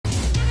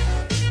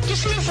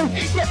listen.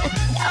 No,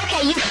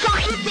 okay, you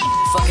fucking bitch.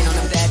 Fucking on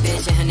a bad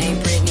bitch and her name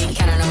Brittany.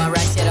 Counting on my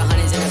racks, yeah, the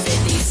hundreds and the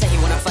 50s. Say he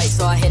wanna fight,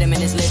 so I hit him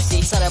in his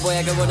lipsy. Saw that boy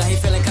I good with, he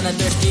feeling kinda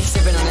thirsty.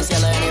 Sipping on this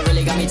yellow and it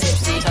really got me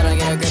tipsy. Told her to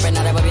get her grip, and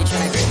now that baby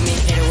tryna grip me.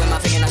 Hit her with my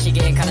finger, now she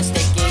getting kinda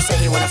sticky. Say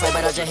he wanna fight,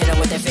 but I just hit him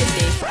with that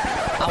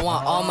 50. I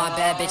want all my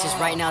bad bitches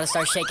right now to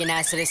start shaking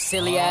ass to this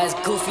silly ass,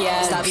 goofy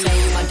ass. Stop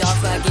saying you my dog,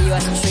 but I give you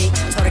ass some treat.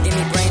 Told her give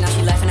me brain, now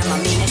she laughing at my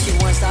mean. And she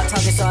won't stop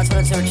talking, so I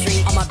told her to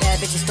retreat. All my bad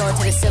bitches throw it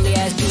to this silly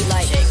ass beat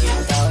like shake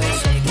it, throw it,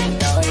 shake it,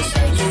 throw it,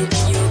 shake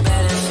it. You